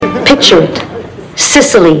Picture it.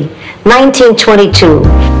 Sicily, 1922. On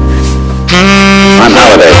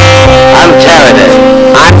holiday, on Saturday,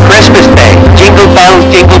 on Christmas Day, jingle bells,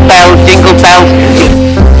 jingle bells, jingle bells.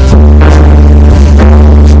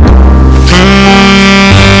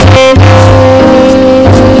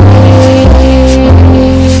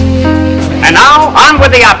 And now, on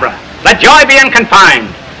with the opera. Let joy be unconfined.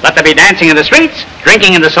 Let there be dancing in the streets,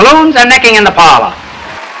 drinking in the saloons, and necking in the parlor.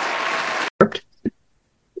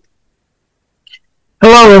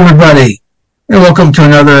 Hello, everybody, and welcome to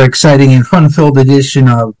another exciting and fun-filled edition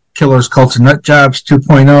of Killers, Cults, and Nutjobs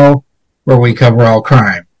 2.0, where we cover all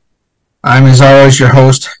crime. I'm, as always, your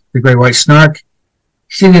host, the Great White Snark.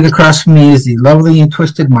 Seated across from me is the lovely and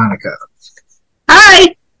twisted Monica.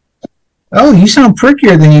 Hi! Oh, you sound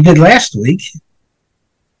prickier than you did last week.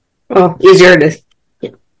 Well, easier to...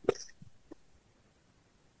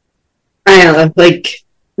 I don't know,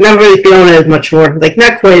 not really feeling it as much more.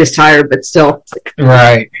 Not quite as tired, but still.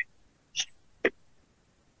 Right.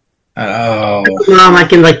 Oh. Mom, I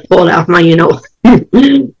can, pull it off my,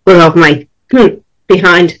 pull it off my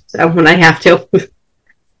behind, so when I have to.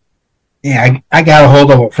 Yeah, I got a hold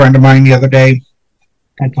of a friend of mine the other day.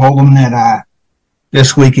 I told him that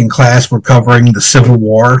this week in class we're covering the Civil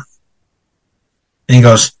War. And he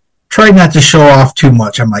goes, try not to show off too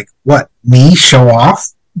much. I'm like, what, me show off?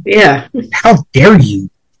 Yeah. How dare you?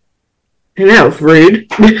 I know, rude.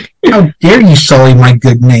 How dare you sully my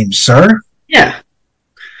good name, sir? Yeah.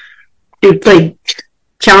 You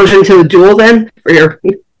challenge him to a duel then? For your...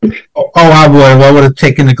 Oh, I would. I would have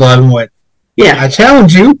taken the glove and went, yeah. I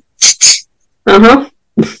challenge you. Uh-huh.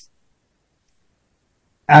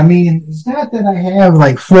 I mean, it's not that I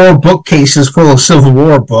have 4 bookcases full of Civil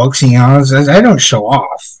War books, I don't show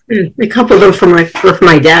off. A couple of them were for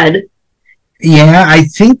my dad. Yeah, I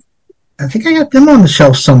think I got them on the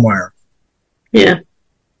shelf somewhere. Yeah.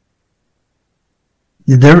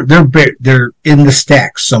 They're in the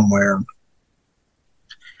stack somewhere.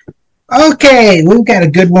 Okay, we've got a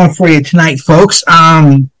good one for you tonight, folks.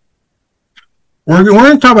 We're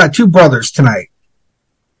going to talk about 2 brothers tonight.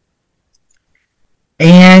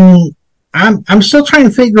 And I'm still trying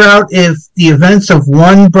to figure out if the events of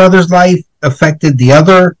one brother's life affected the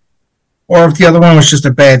other, or if the other one was just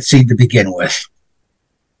a bad seed to begin with.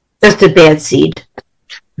 Just a bad seed.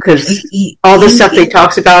 Because all the stuff he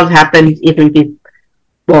talks about happened even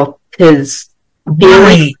his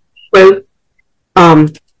feeling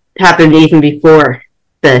happened even before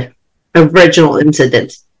the original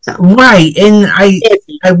incident. So. Right, and I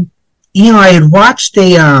had watched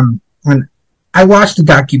I watched a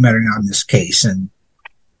documentary on this case, and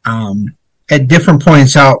at different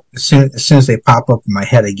points out, as soon as they pop up in my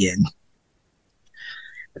head again,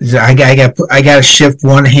 I got to shift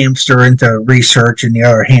one hamster into research and the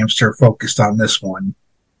other hamster focused on this one.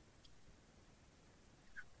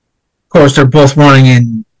 Of course, they're both running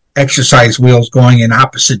in exercise wheels going in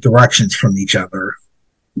opposite directions from each other.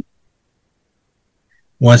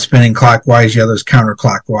 One spinning clockwise, the other's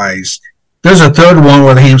counterclockwise. There's a third one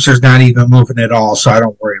where the hamster's not even moving at all, so I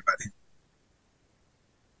don't worry about it.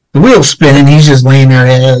 The wheel's spinning, he's just laying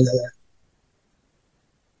there.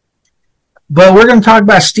 But we're going to talk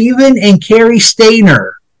about Stephen and Carey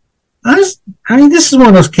Stayner. This is one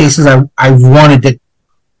of those cases I wanted to...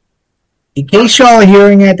 In case y'all are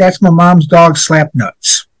hearing it, that's my mom's dog,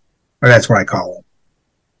 Slapnuts. Or that's what I call him.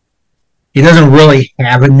 He doesn't really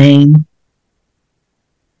have a name.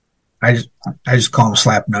 I just call him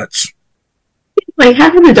Slapnuts. Wait,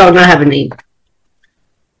 how can the dog not have a name?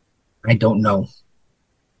 I don't know.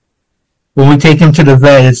 When we take him to the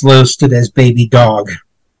vet, it's listed as baby dog.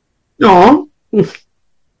 Aw.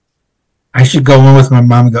 I should go in with my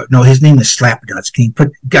mom and go, no, his name is Slapnuts. Can you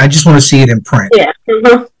I just want to see it in print. Yeah.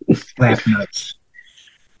 Uh-huh. Slapnuts.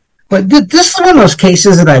 But this is one of those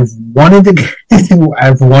cases that I've wanted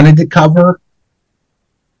to cover.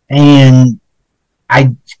 And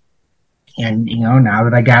now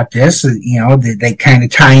that I got this, they kind of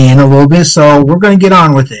tie in a little bit, so we're going to get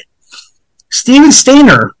on with it. Stephen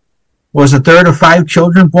Stayner was the third of 5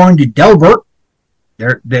 children born to Delbert.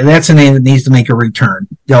 That's a name that needs to make a return,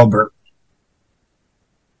 Delbert.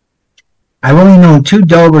 I've only known 2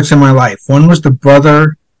 Delberts in my life. One was the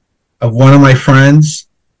brother of one of my friends,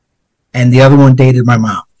 and the other one dated my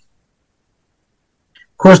mom.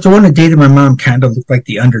 Of course, the one that dated my mom kind of looked like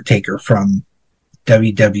the Undertaker from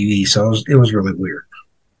WWE, so it was really weird.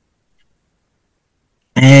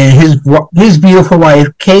 And his beautiful wife,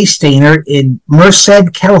 Kay Stayner, in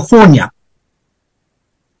Merced, California.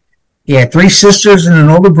 He had 3 sisters and an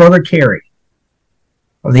older brother, Carey.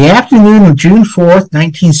 On the afternoon of June 4th,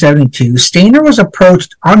 1972, Stayner was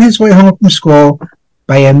approached on his way home from school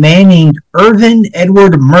by a man named Irvin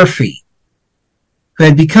Edward Murphy, who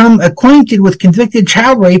had become acquainted with convicted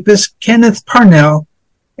child rapist Kenneth Parnell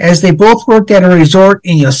as they both worked at a resort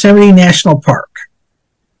in Yosemite National Park.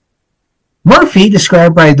 Murphy,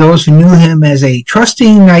 described by those who knew him as a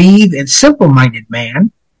trusting, naive, and simple-minded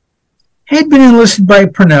man, had been enlisted by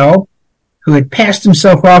Parnell, who had passed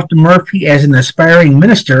himself off to Murphy as an aspiring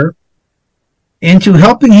minister, into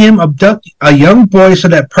helping him abduct a young boy so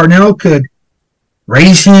that Parnell could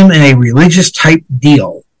raise him in a religious-type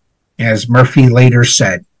deal, as Murphy later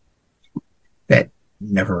said. That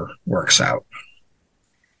never works out.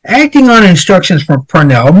 Acting on instructions from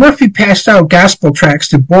Parnell, Murphy passed out gospel tracts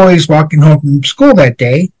to boys walking home from school that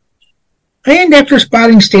day, and after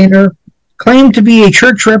spotting Stayner, claimed to be a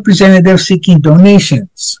church representative seeking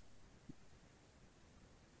donations.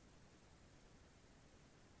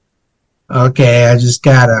 Okay, I just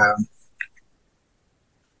got a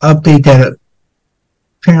update that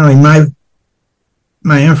apparently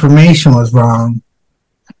my information was wrong.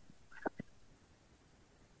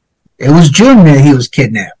 It was June that he was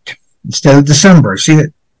kidnapped instead of December. See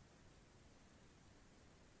that?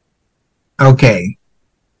 Okay.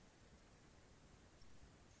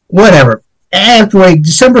 Whatever. Anyway,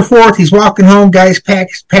 December 4th, he's walking home. Guys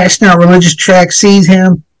passing out religious tracts, sees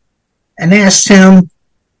him, and asks him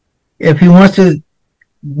if he wants to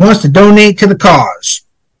donate to the cause.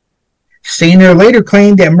 Stayner later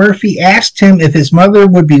claimed that Murphy asked him if his mother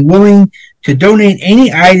would be willing to donate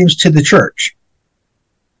any items to the church.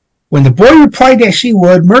 When the boy replied that she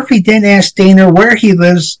would, Murphy then asked Stayner where he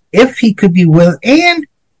lives, if he could be willing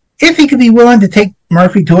to take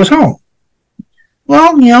Murphy to his home.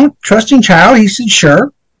 Well, trusting child, he said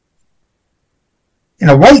sure. And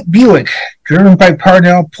a white Buick, driven by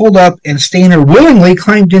Parnell, pulled up, and Stayner willingly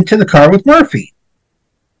climbed into the car with Murphy.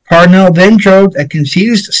 Parnell then drove a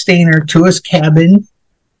confused Stayner to his cabin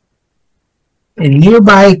in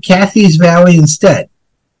nearby Cathy's Valley instead.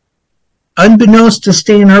 Unbeknownst to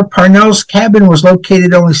Stayner, Parnell's cabin was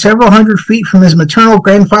located only several hundred feet from his maternal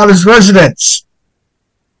grandfather's residence.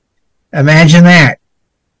 Imagine that.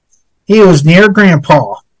 He was near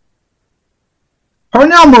Grandpa.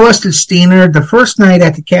 Parnell molested Stayner the first night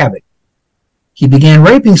at the cabin. He began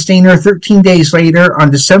raping Stayner 13 days later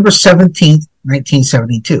on December 17,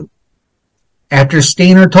 1972. After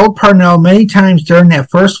Stayner told Parnell many times during that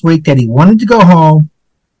first week that he wanted to go home,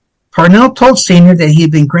 Parnell told Stayner that he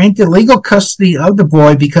had been granted legal custody of the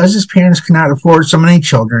boy because his parents could not afford so many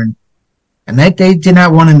children, and that they did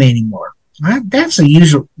not want him anymore. That's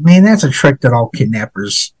a trick that all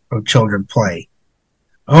kidnappers of children play.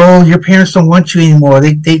 Oh, your parents don't want you anymore.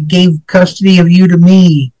 They gave custody of you to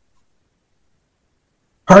me.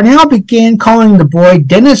 Parnell began calling the boy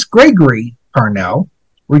Dennis Gregory Parnell,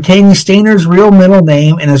 retaining Stayner's real middle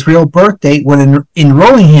name and his real birth date when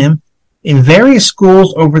enrolling him in various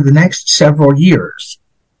schools over the next several years.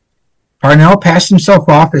 Parnell passed himself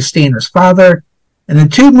off as Stayner's father, and the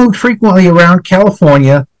two moved frequently around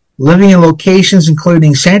California, living in locations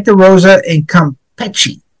including Santa Rosa and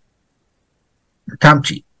Campeche.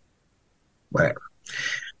 Whatever.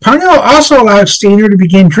 Parnell also allowed Stayner to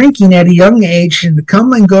begin drinking at a young age and to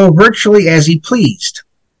come and go virtually as he pleased.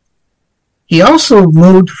 He also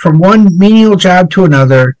moved from one menial job to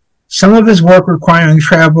another, some of his work requiring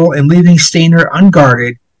travel and leaving Stayner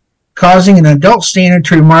unguarded, causing an adult Stayner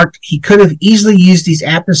to remark he could have easily used these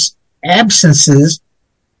absences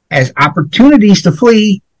as opportunities to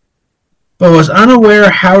flee, but was unaware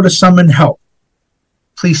how to summon help.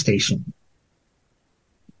 Police station.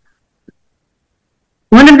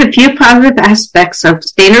 One of the few positive aspects of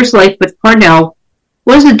Stayner's life with Parnell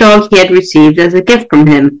was a dog he had received as a gift from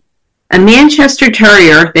him, a Manchester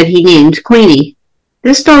Terrier that he named Queenie.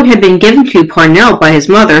 This dog had been given to Parnell by his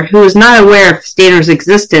mother, who was not aware of Stayner's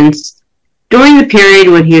existence during the period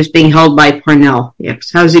when he was being held by Parnell.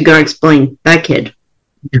 Yes, how's he going to explain that kid?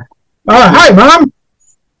 Hi, Mom.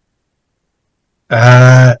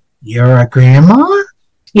 You're a grandma?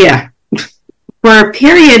 Yeah. For a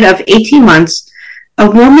period of 18 months, a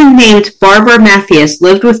woman named Barbara Mathias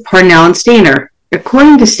lived with Parnell and Stayner.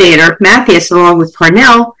 According to Stayner, Mathias, along with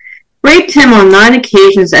Parnell, raped him on 9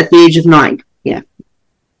 occasions at the age of 9. Yeah.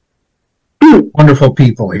 Wonderful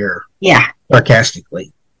people here. Yeah.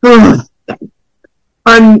 Sarcastically. In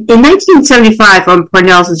 1975, on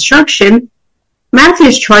Parnell's instruction,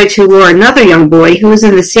 Mathias tried to lure another young boy who was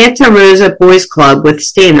in the Santa Rosa Boys Club with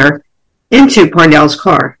Stayner into Parnell's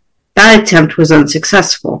car. That attempt was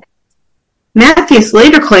unsuccessful. Mathias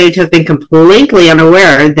later claimed to have been completely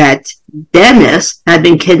unaware that Dennis had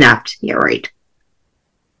been kidnapped. Yeah, right.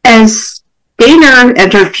 As Stayner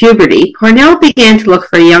entered puberty, Parnell began to look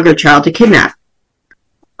for a younger child to kidnap.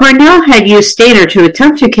 Parnell had used Stayner to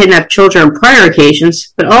attempt to kidnap children on prior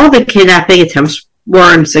occasions, but all the kidnapping attempts were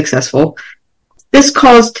unsuccessful. This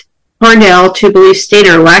caused Parnell to believe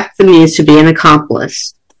Stayner lacked the means to be an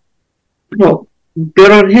accomplice. Well,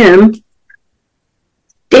 good on him.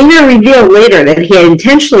 Stayner revealed later that he had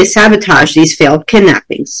intentionally sabotaged these failed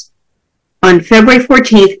kidnappings. On February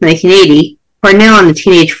 14, 1980, Parnell and a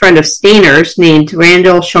teenage friend of Stayner's named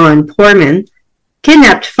Randall Sean Portman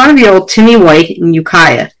kidnapped 5-year-old Timmy White in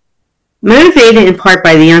Ukiah. Motivated in part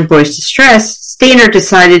by the young boy's distress, Stayner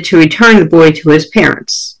decided to return the boy to his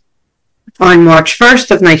parents. On March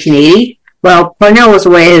 1st of 1980, while Parnell was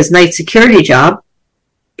away at his night security job,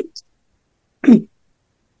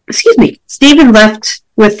 Stephen left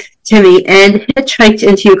with Timmy and hitchhiked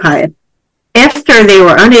into Ukiah. After they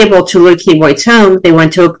were unable to locate White's home, they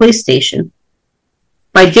went to a police station.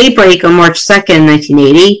 By daybreak on March 2nd,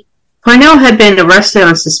 1980, Parnell had been arrested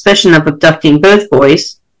on suspicion of abducting both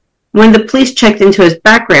boys. When the police checked into his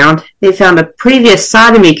background, they found a previous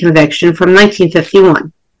sodomy conviction from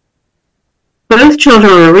 1951. Both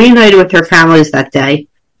children were reunited with their families that day.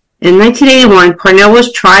 In 1981, Parnell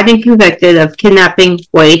was tried and convicted of kidnapping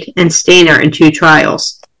White and Stayner in 2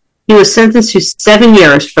 trials. He was sentenced to 7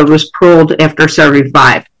 years, but was paroled after serving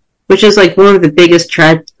 5, which is like one of the biggest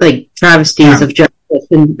travesties of justice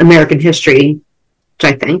in American history, which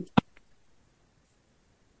I think.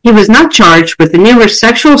 He was not charged with the numerous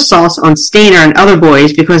sexual assaults on Stayner and other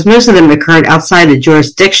boys because most of them occurred outside the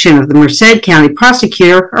jurisdiction of the Merced County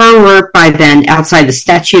prosecutor or were by then outside the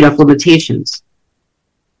statute of limitations.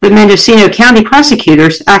 The Mendocino County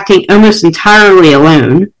prosecutors, acting almost entirely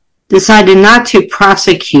alone, decided not to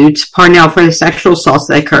prosecute Parnell for the sexual assaults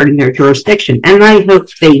that occurred in their jurisdiction, and I hope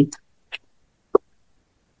they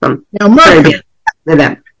now Murphy,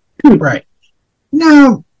 them. Right.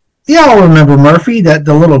 Now, y'all remember Murphy, the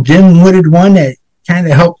little dim-witted one that kind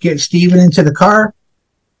of helped get Stephen into the car?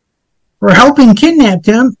 For helping kidnap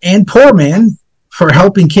him, and poor man for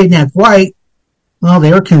helping kidnap White, well,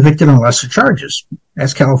 they were convicted on lesser charges.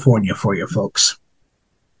 That's California for you, folks.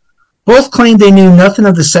 Both claimed they knew nothing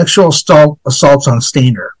of the sexual assaults on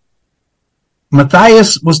Stayner.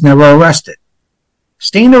 Matthias was never arrested.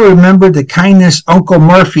 Stayner remembered the kindness Uncle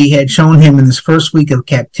Murphy had shown him in his first week of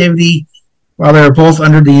captivity, while they were both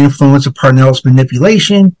under the influence of Parnell's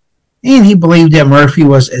manipulation, and he believed that Murphy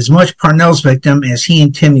was as much Parnell's victim as he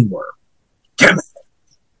and Timmy were. Damn it!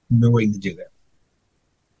 I've been waiting to do that.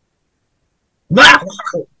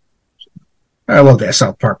 I love that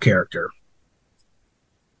South Park character.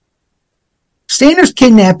 Stayner's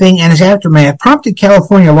kidnapping and his aftermath prompted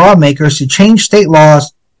California lawmakers to change state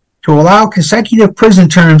laws to allow consecutive prison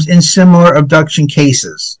terms in similar abduction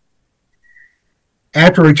cases.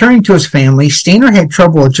 After returning to his family, Stayner had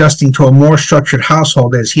trouble adjusting to a more structured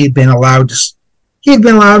household as he had been allowed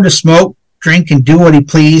to smoke, drink, and do what he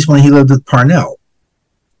pleased when he lived with Parnell.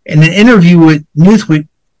 In an interview with Newsweek,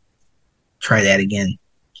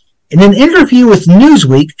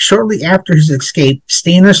 shortly after his escape,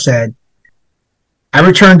 Stayner said, "I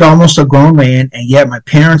returned almost a grown man, and yet my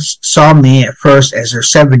parents saw me at first as their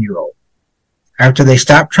 7-year-old. After they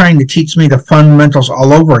stopped trying to teach me the fundamentals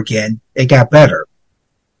all over again, it got better.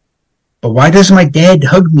 But why doesn't my dad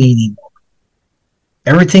hug me anymore?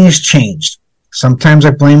 Everything has changed. Sometimes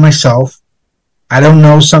I blame myself. I don't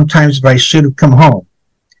know sometimes if I should have come home.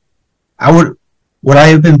 Would I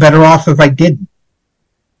have been better off if I didn't?"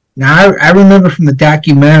 Now, I remember from the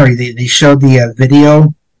documentary, they showed the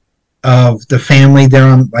video of the family there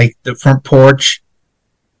on like the front porch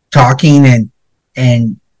talking,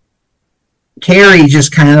 and Carey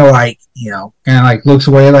just kind of looks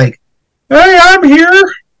away like, "Hey, I'm here.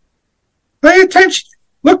 Pay attention.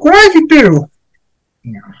 Look what I can do."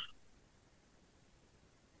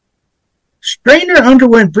 Stayner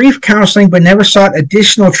underwent brief counseling but never sought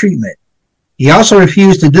additional treatment. He also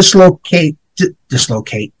refused to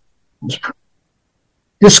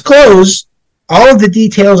disclose all of the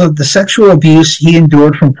details of the sexual abuse he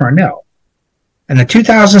endured from Parnell. In a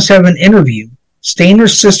 2007 interview,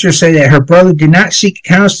 Stayner's sister said that her brother did not seek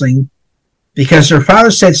counseling because her father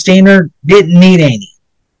said Stayner didn't need any.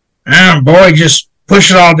 Boy, just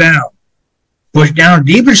push it all down. Push down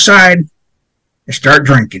deep inside and start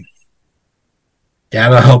drinking.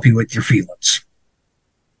 That'll help you with your feelings.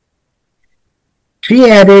 She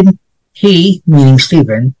added, he, meaning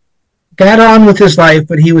Stephen, got on with his life,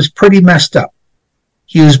 but he was pretty messed up.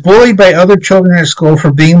 He was bullied by other children at school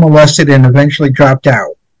for being molested and eventually dropped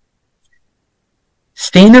out.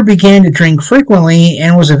 Stayner began to drink frequently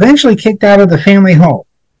and was eventually kicked out of the family home.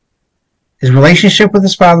 His relationship with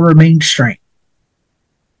his father remained strained.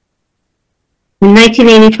 In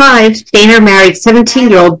 1985, Stayner married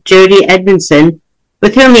 17-year-old Jody Edmondson,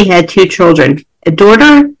 with whom he had 2 children, a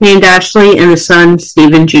daughter named Ashley and a son,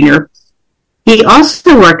 Stephen Jr. He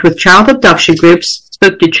also worked with child abduction groups,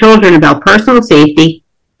 spoke to children about personal safety,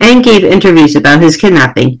 and gave interviews about his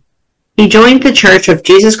kidnapping. He joined the Church of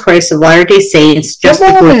Jesus Christ of Latter-day Saints just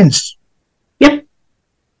before... Yep.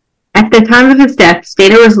 At the time of his death,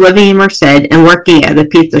 Stayner was living in Merced and working at a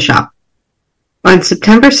pizza shop. On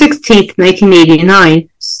September 16, 1989,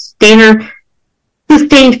 Stayner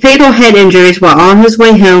sustained fatal head injuries while on his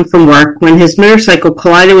way home from work when his motorcycle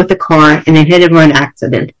collided with a car in a hit-and-run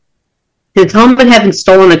accident. His helmet had been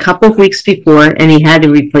stolen a couple of weeks before, and he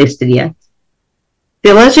hadn't replaced it yet.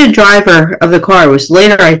 The alleged driver of the car was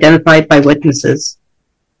later identified by witnesses.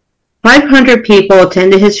 500 people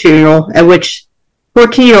attended his funeral, at which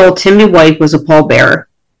 14-year-old Timmy White was a pallbearer.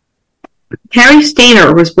 Carey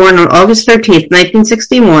Stayner was born on August 13,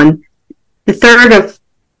 1961, the third of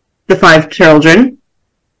the 5 children,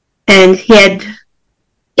 and he had...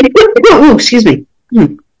 Oh, excuse me.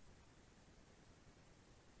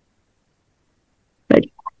 But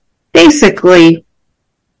basically,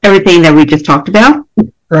 everything that we just talked about.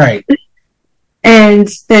 Right. And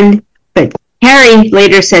then, but Carey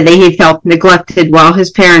later said that he felt neglected while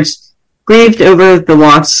his parents grieved over the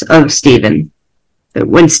loss of Stephen. But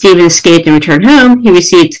when Stephen escaped and returned home, he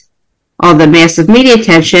received all the massive media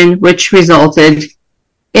attention, which resulted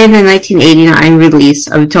in the 1989 release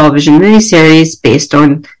of a television miniseries based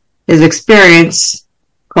on his experience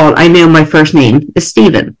called I Know My First Name is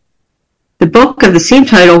Stephen. The book of the same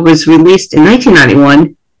title was released in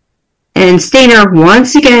 1991, and Stayner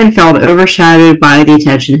once again felt overshadowed by the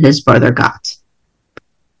attention his brother got.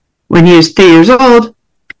 When he was 3 years old,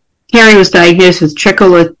 Carey was diagnosed with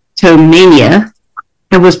trichotillomania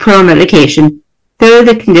and was put on medication, though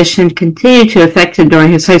the condition continued to affect him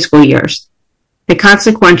during his high school years. The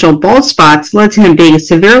consequential bald spots led to him being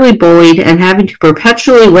severely bullied and having to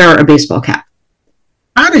perpetually wear a baseball cap.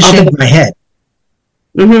 I had to shake my head.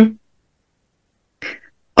 Mm-hmm.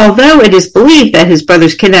 Although it is believed that his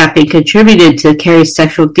brother's kidnapping contributed to Carey's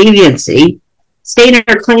sexual deviancy, Stayner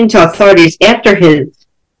claimed to authorities after his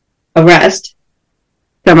arrest,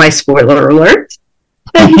 semi-spoiler alert,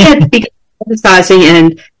 that he had begun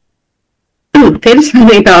fantasizing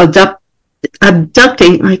about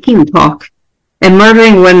abducting, I can't talk, and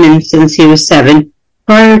murdering women since he was 7,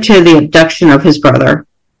 prior to the abduction of his brother.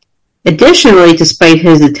 Additionally, despite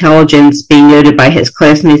his intelligence being noted by his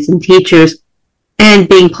classmates and teachers, and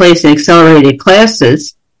being placed in accelerated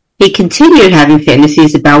classes, he continued having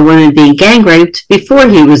fantasies about women being gang raped before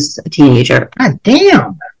he was a teenager. God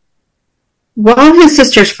damn! While his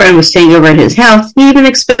sister's friend was staying over at his house, he even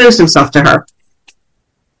exposed himself to her.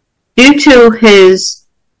 Due to his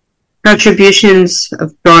contributions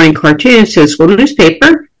of drawing cartoons to a school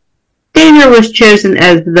newspaper, Stayner was chosen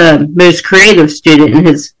as the most creative student in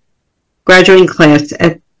his graduating class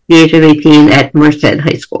at the age of 18 at Merced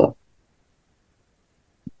High School.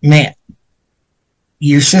 Man,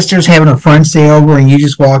 your sister's having a friend stay over and you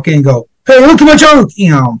just walk in and go, hey, look at my junk, you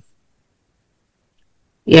know.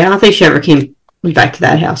 Yeah, I don't think she ever came back to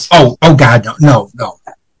that house. Oh God, no.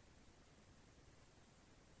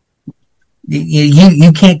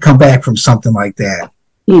 You can't come back from something like that.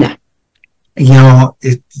 No. You know,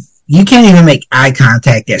 you can't even make eye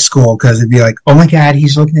contact at school because it'd be like, oh my God,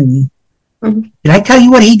 he's looking at me. Mm-hmm. Did I tell you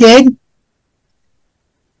what he did?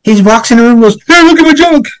 He walks in the room and goes, hey, look at my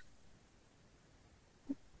junk.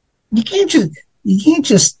 You can't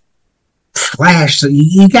just flash. So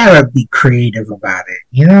you gotta be creative about it,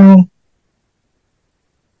 you know?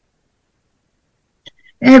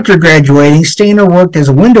 After graduating, Stayner worked as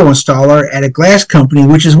a window installer at a glass company,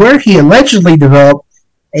 which is where he allegedly developed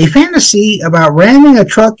a fantasy about ramming a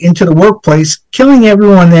truck into the workplace, killing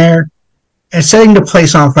everyone there, and setting the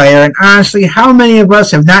place on fire. And honestly, how many of us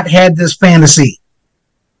have not had this fantasy?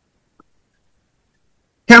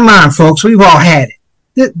 Come on, folks, we've all had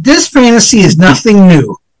it. This fantasy is nothing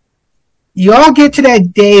new. You all get to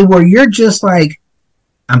that day where you're just like,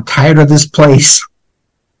 I'm tired of this place.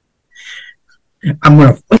 I'm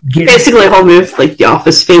going to get... Basically, a whole move, like the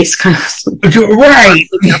Office Space kind of... Right.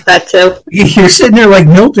 That too. You're sitting there like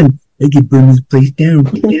Milton. They could burn this place down.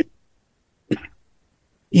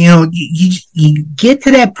 You know, you get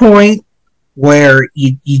to that point where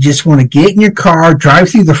you just want to get in your car, drive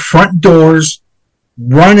through the front doors,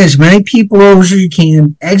 run as many people over as you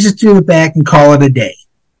can, exit through the back, and call it a day.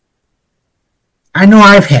 I know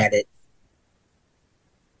I've had it.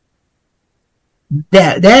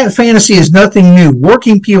 That fantasy is nothing new.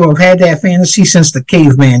 Working people have had that fantasy since the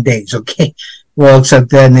caveman days, okay? Well, except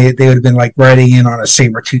then they would have been like riding in on a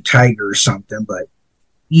saber-tooth tiger or something, but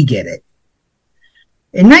you get it.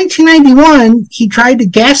 In 1991, he tried to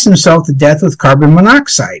gas himself to death with carbon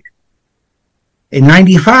monoxide. In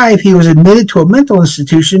 1995, he was admitted to a mental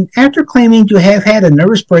institution after claiming to have had a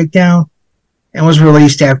nervous breakdown and was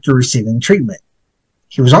released after receiving treatment.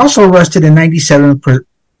 He was also arrested in 1997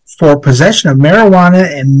 for possession of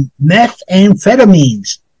marijuana and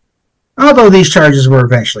methamphetamines, although these charges were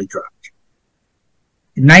eventually dropped.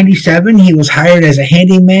 In 1997, he was hired as a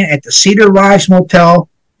handyman at the Cedar Lodge Motel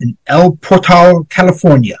in El Portal,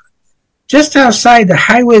 California, just outside the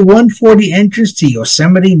Highway 140 entrance to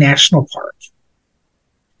Yosemite National Park.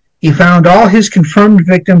 He found all his confirmed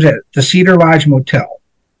victims at the Cedar Lodge Motel.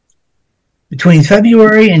 Between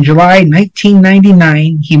February and July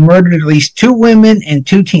 1999, he murdered at least 2 women and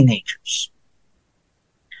 2 teenagers.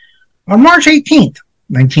 On March 18,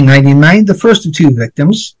 1999, the first of 2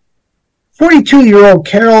 victims, 42-year-old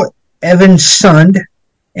Carol Evans Sund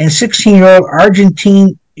and 16-year-old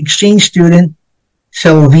Argentine exchange student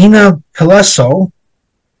Silvina Pilesso,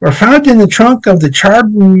 were found in the trunk of the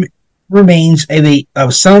charred remains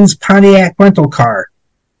of Sund's Pontiac rental car.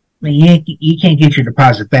 I mean, you can't get your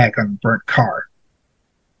deposit back on a burnt car.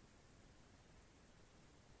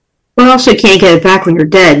 Well, also you can't get it back when you're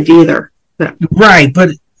dead either. So. Right, but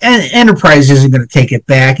Enterprise isn't going to take it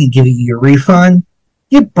back and give you your refund.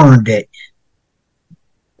 You burned it.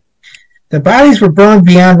 The bodies were burned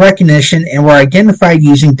beyond recognition and were identified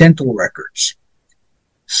using dental records.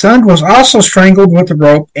 Sund was also strangled with a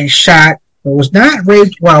rope and shot, but was not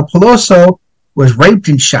raped, while Peloso was raped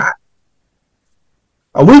and shot.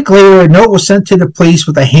 A week later, a note was sent to the police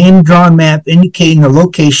with a hand-drawn map indicating the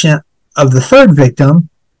location of the third victim,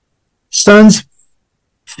 Sund's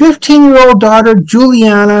 15-year-old daughter,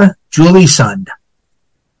 Juliana Julie Sund.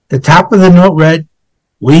 The top of the note read,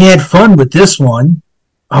 "We had fun with this one."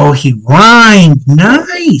 Oh, he rhymed.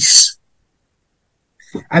 Nice.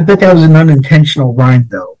 I bet that was an unintentional rhyme,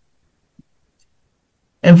 though.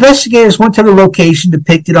 Investigators went to the location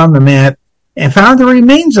depicted on the map and found the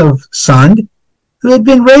remains of Sund, who had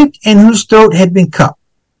been raped and whose throat had been cut.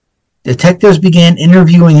 Detectives began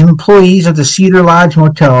interviewing employees of the Cedar Lodge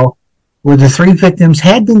Motel, where the 3 victims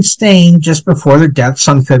had been staying just before their deaths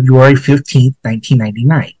on February 15,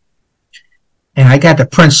 1999. And I got the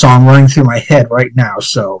Prince song running through my head right now,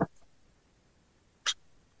 so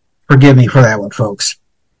forgive me for that one, folks.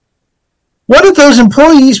 One of those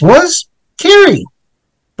employees was Carey,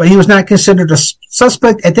 but he was not considered a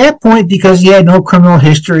suspect at that point because he had no criminal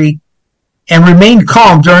history and remained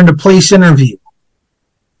calm during the police interview.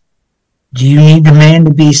 Do you need the man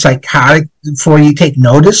to be psychotic before you take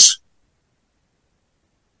notice?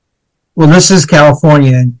 Well, this is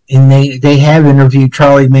California, and they have interviewed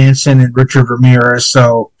Charlie Manson and Richard Ramirez,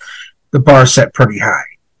 so the bar set pretty high.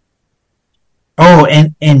 Oh,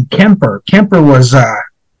 and Kemper was out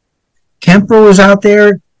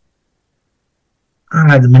there.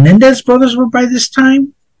 The Menendez brothers were by this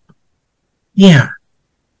time. Yeah.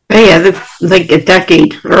 Oh, yeah, like a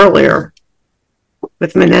decade earlier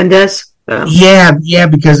with Menendez. So. Yeah,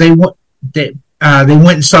 because they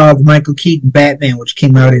went and saw the Michael Keaton Batman, which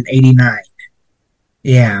came out in '89.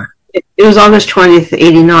 Yeah. It was August 20th,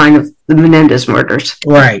 89 of the Menendez murders.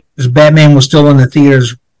 Right. Because Batman was still in the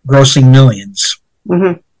theaters grossing millions.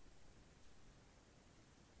 Mm-hmm.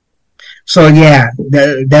 So, yeah,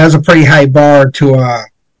 that was a pretty high bar to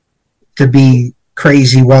be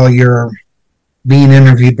crazy while you're being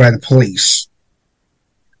interviewed by the police.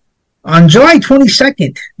 On July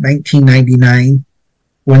 22nd, 1999,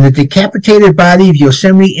 when the decapitated body of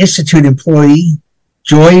Yosemite Institute employee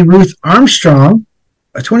Joy Ruth Armstrong,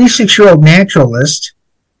 a 26-year-old naturalist,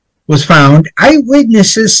 was found,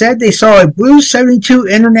 eyewitnesses said they saw a blue 72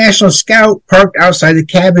 International Scout parked outside the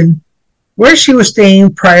cabin where she was staying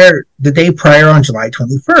the day prior on July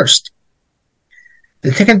 21st.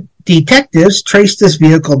 The detectives traced this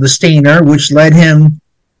vehicle to Stayner, which led him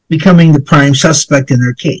becoming the prime suspect in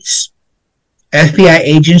their case. FBI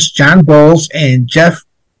agents John Bowles and Jeff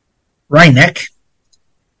Reineck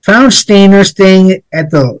found Stayner staying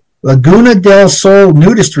at the Laguna del Sol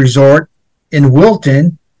nudist resort in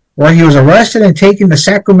Wilton, where he was arrested and taken to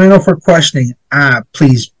Sacramento for questioning.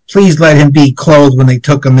 Please let him be clothed when they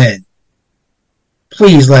took him in.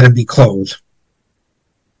 Please let him be clothed.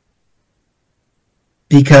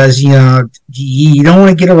 Because, you don't want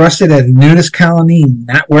to get arrested at a nudist colony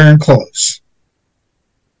not wearing clothes.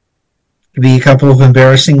 Could be a couple of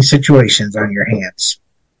embarrassing situations on your hands.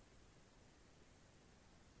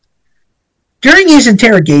 During his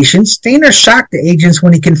interrogation, Stayner shocked the agents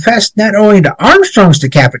when he confessed not only to Armstrong's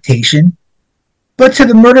decapitation, but to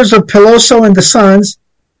the murders of Peloso and the Sons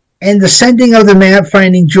and the sending of the map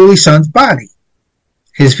finding Julie Son's body.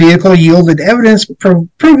 His vehicle yielded evidence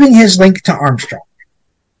proving his link to Armstrong.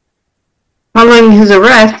 Following his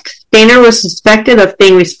arrest, Stayner was suspected of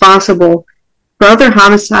being responsible for other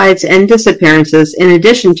homicides and disappearances in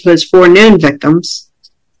addition to his 4 known victims.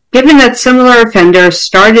 Given that similar offenders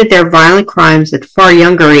started their violent crimes at far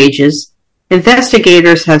younger ages,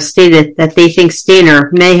 investigators have stated that they think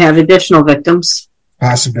Stayner may have additional victims.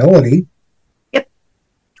 Possibility.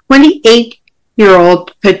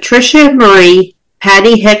 28-year-old Patricia Marie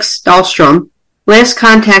Patty Hicks Dahlstrom last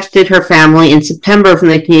contacted her family in September of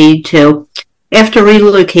 1982 after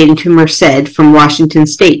relocating to Merced from Washington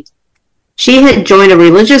State. She had joined a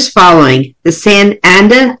religious following, the San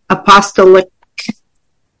Anda Apostolic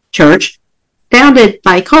Church, founded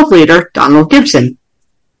by cult leader Donald Gibson.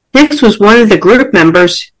 Hicks was one of the group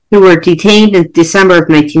members who were detained in December of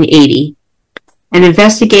 1980. An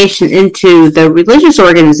investigation into the religious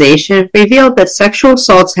organization revealed that sexual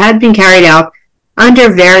assaults had been carried out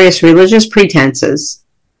under various religious pretenses.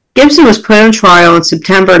 Gibson was put on trial in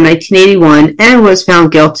September 1981 and was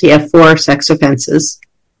found guilty of 4 sex offenses.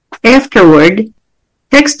 Afterward,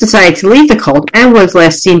 Hicks decided to leave the cult and was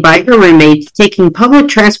last seen by her roommate taking public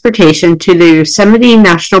transportation to the Yosemite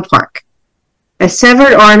National Park. A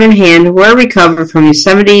severed arm and hand were recovered from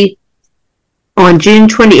Yosemite on June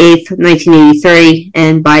 28, 1983,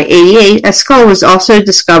 and by 1988, a skull was also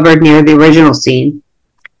discovered near the original scene.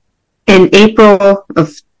 In April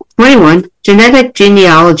of 21, genetic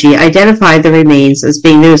genealogy identified the remains as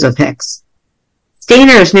being those of Hicks.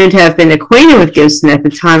 Stayner is known to have been acquainted with Gibson at the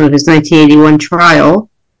time of his 1981 trial,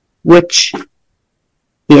 which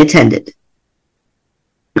he attended.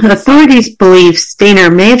 Authorities believe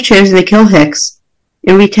Stayner may have chosen to kill Hicks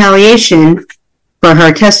in retaliation for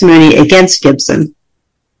her testimony against Gibson.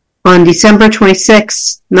 On December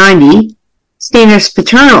 26, 1990, Stayner's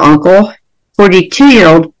paternal uncle,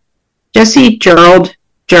 42-year-old Jesse Gerald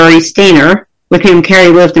Jerry Stayner, with whom Carey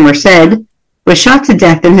lived in Merced, was shot to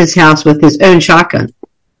death in his house with his own shotgun.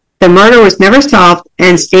 The murder was never solved,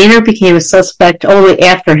 and Stayner became a suspect only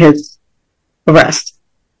after his arrest.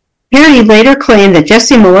 Carey later claimed that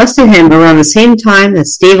Jesse molested him around the same time that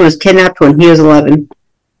Stephen was kidnapped when he was 11.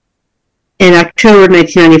 In October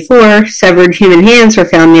 1994, severed human hands were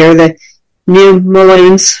found near the New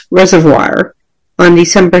Mullins Reservoir. On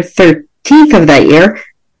December 13th of that year,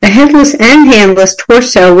 a headless and handless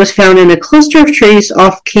torso was found in a cluster of trees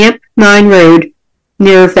off Camp 9 Road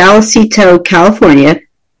near Vallecito, California,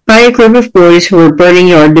 by a group of boys who were burning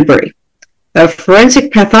yard debris. A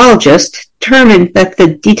forensic pathologist determined that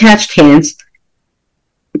the detached hands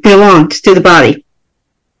belonged to the body.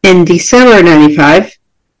 In December 1995,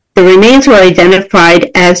 the remains were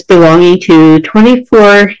identified as belonging to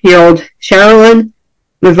 24-year-old Sherilyn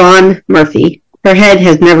Yvonne Murphy. Her head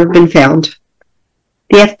has never been found.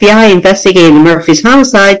 The FBI investigated Murphy's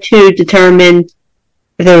homicide to determine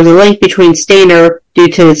if there was a link between Stayner due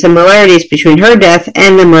to the similarities between her death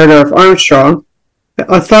and the murder of Armstrong.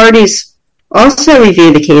 Authorities also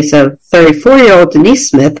reviewed the case of 34-year-old Denise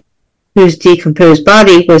Smith, whose decomposed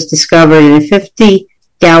body was discovered in a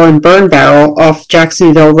 50-gallon burn barrel off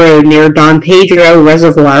Jacksonville Road near Don Pedro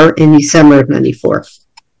Reservoir in December of 1994.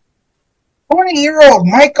 20-year-old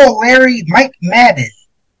Mike Madden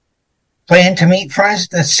planned to meet friends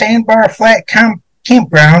at the Sandbar Flat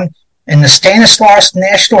Campground in the Stanislaus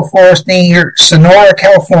National Forest near Sonora,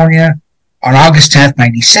 California on August 10,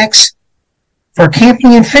 1996 for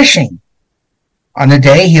camping and fishing. On the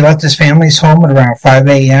day, he left his family's home at around 5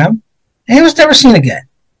 a.m. and he was never seen again.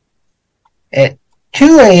 At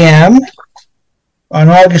 2 a.m. on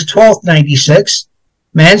August 12, 1996,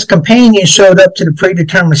 Madden's companion showed up to the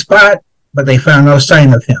predetermined spot, but they found no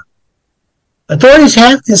sign of him. Authorities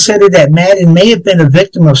have considered that Madden may have been a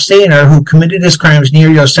victim of Stayner, who committed his crimes near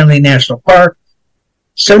Yosemite National Park,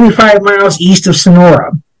 75 miles east of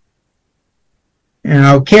Sonora.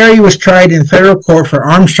 Now, Carey was tried in federal court for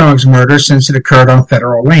Armstrong's murder since it occurred on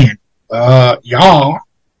federal land. To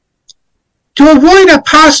avoid a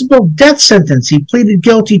possible death sentence, he pleaded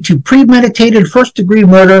guilty to premeditated first-degree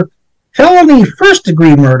murder, felony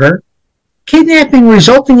first-degree murder, kidnapping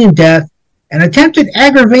resulting in death, and attempted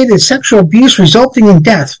aggravated sexual abuse resulting in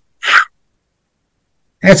death.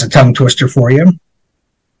 That's a tongue twister for you.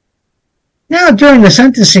 Now, during the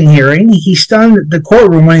sentencing hearing, he stunned the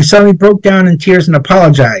courtroom when he suddenly broke down in tears and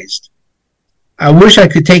apologized. "I wish I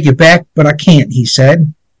could take it back, but I can't," he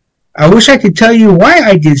said. "I wish I could tell you why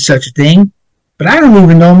I did such a thing, but I don't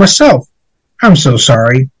even know myself. I'm so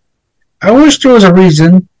sorry. I wish there was a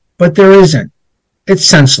reason, but there isn't. It's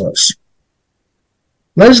senseless."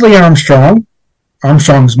 Leslie Armstrong,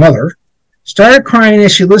 Armstrong's mother, started crying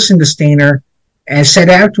as she listened to Stayner and said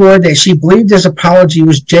afterward that she believed his apology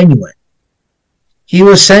was genuine. He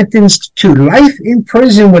was sentenced to life in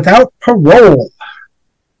prison without parole.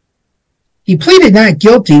 He pleaded not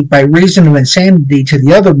guilty by reason of insanity to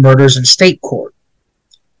the other murders in state court.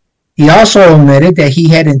 He also admitted that he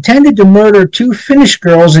had intended to murder 2 Finnish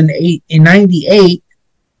girls in 98,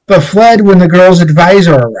 but fled when the girl's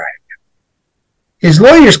advisor arrived. His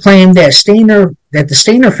lawyers claimed that the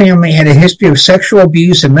Stayner family had a history of sexual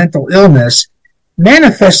abuse and mental illness,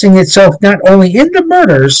 manifesting itself not only in the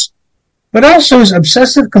murders, but also his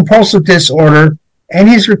obsessive-compulsive disorder and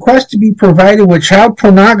his request to be provided with child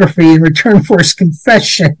pornography in return for his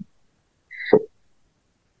confession.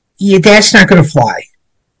 Yeah, that's not going to fly.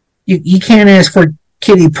 You can't ask for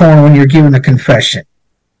kiddie porn when you're giving a confession.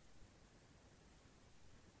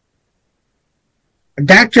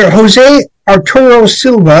 Dr. Jose Arturo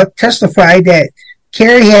Silva testified that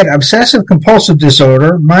Carey had obsessive-compulsive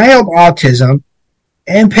disorder, mild autism,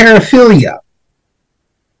 and paraphilia.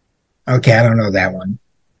 Okay, I don't know that one.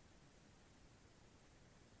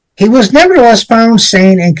 He was nevertheless found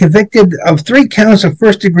sane and convicted of 3 counts of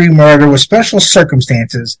first-degree murder with special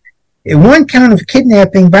circumstances and 1 count of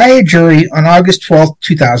kidnapping by a jury on August 12,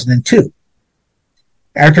 2002.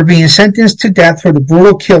 After being sentenced to death for the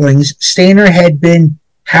brutal killings, Stayner had been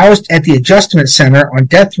housed at the Adjustment Center on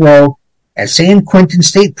death row at San Quentin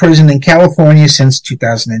State Prison in California since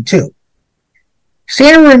 2002.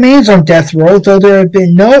 Stayner remains on death row, though there have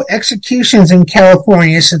been no executions in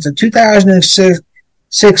California since a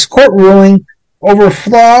 2006 court ruling over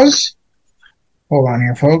flaws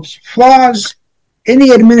in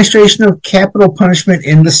the administration of capital punishment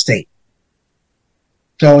in the state.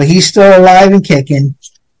 So he's still alive and kicking.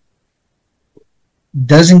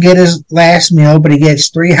 Doesn't get his last meal, but he gets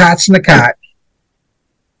 3 hots in the cot.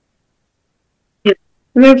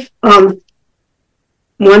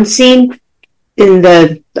 One scene in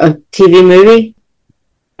the TV movie,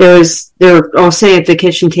 they were all sitting at the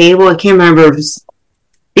kitchen table. I can't remember if it was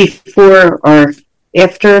before or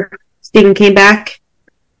after Stephen came back,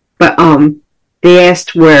 but they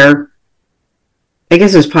asked where. I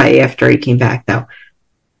guess it was probably after he came back though.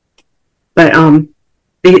 But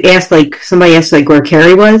they asked somebody asked where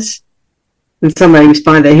Carey was, and somebody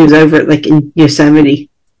responded that he was over in Yosemite.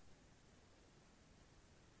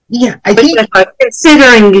 Yeah, I think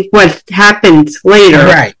considering what happened later,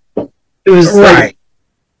 right, it was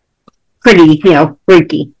pretty,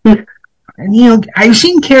 freaky. And I've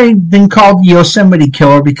seen Carey been called the Yosemite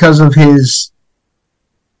Killer because of his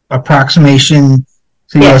approximation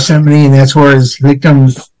to Yosemite, and that's where his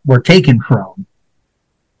victims were taken from,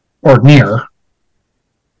 or near.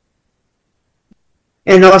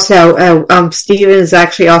 And also, Stephen is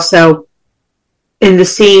actually also in the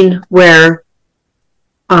scene where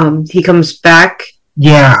he comes back.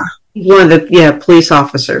 Yeah. One of the police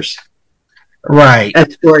officers. Right.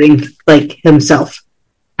 Escorting himself.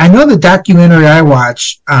 I know the documentary I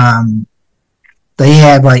watched, they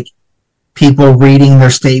had people reading their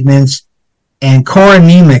statements, and Cora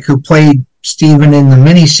Nemec, who played Stephen in the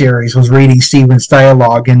miniseries, was reading Stephen's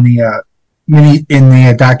dialogue in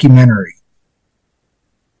the documentary.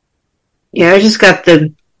 Yeah, I just bought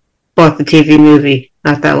the TV movie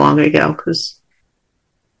not that long ago because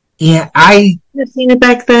I had seen it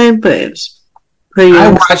back then, but it was pretty. I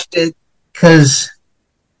watched it because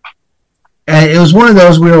it was one of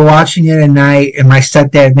those we were watching it at night, and my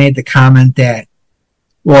stepdad made the comment that,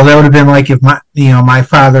 well, that would have been like if my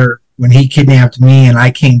father, when he kidnapped me and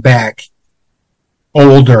I came back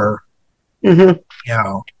older, I'm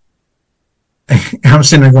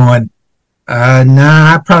sitting there going,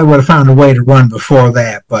 nah, I probably would have found a way to run before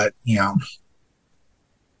that, but,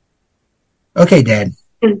 Okay, Dad.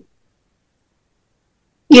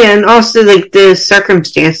 Yeah, and also, the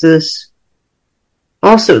circumstances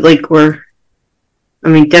also, were,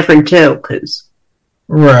 different, too, because...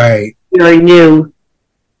 Right. You already knew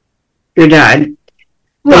your dad.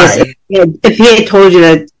 Right. If he had told you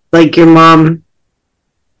that, your mom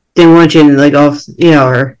didn't want you to,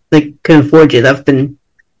 or, couldn't afford you, that would have been...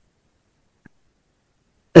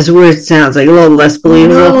 As weird as it sounds, a little less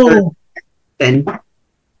believable than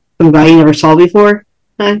somebody you never saw before.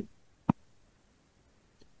 Huh?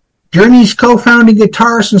 Journey's co-founding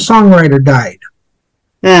guitarist and songwriter died.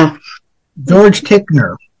 Yeah. George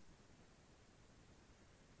Tickner.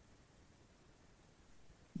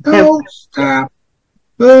 Don't stop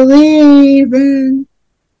believing.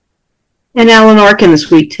 And Alan Arkin this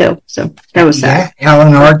week, too. So that was sad. Yeah,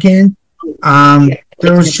 Alan Arkin.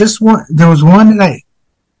 There was one that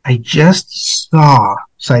I just saw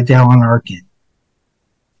besides Alan Arkin.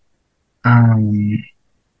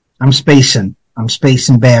 I'm spacing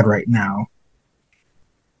bad right now.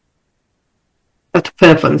 I have to put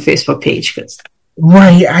up on the Facebook page because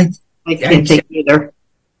Right, I can't think either.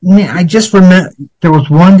 man, I just remember there was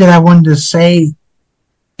one that I wanted to say,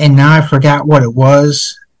 and now I forgot what it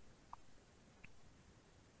was.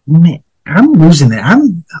 Man, I'm losing it.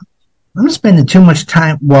 I'm spending too much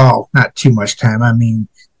time. Well, not too much time. I mean,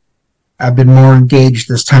 I've been more engaged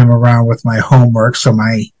this time around with my homework, so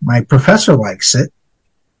my professor likes it.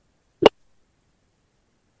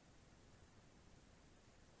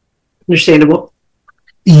 Understandable.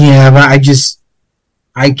 Yeah, but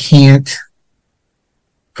I can't.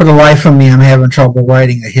 For the life of me, I'm having trouble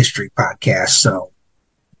writing a history podcast, so.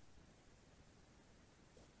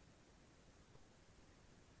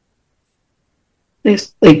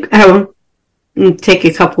 It's like I will take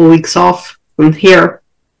a couple of weeks off from here.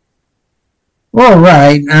 Well,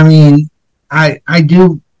 right. I mean, I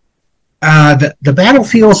do. The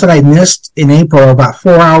battlefields that I missed in April are about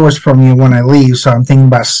 4 hours from you when I leave, so I'm thinking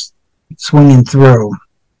about swinging through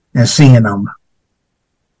and seeing them.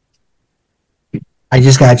 I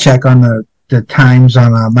just got to check on the times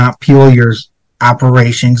on Mount Pelier's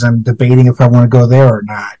operations. I'm debating if I want to go there or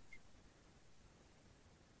not.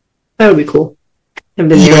 That would be cool.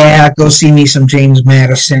 Yeah, go see me some James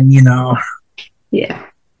Madison, you know. Yeah.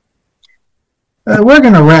 We're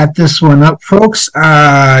going to wrap this one up, folks. You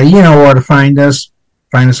know where to find us.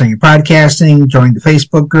 Find us on your podcasting. Join the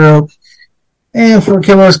Facebook group. And for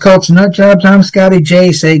Killers, Cults, and Nut Jobs, I'm Scotty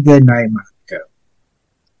J. Say good night, Monica.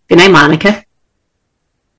 Good night, Monica.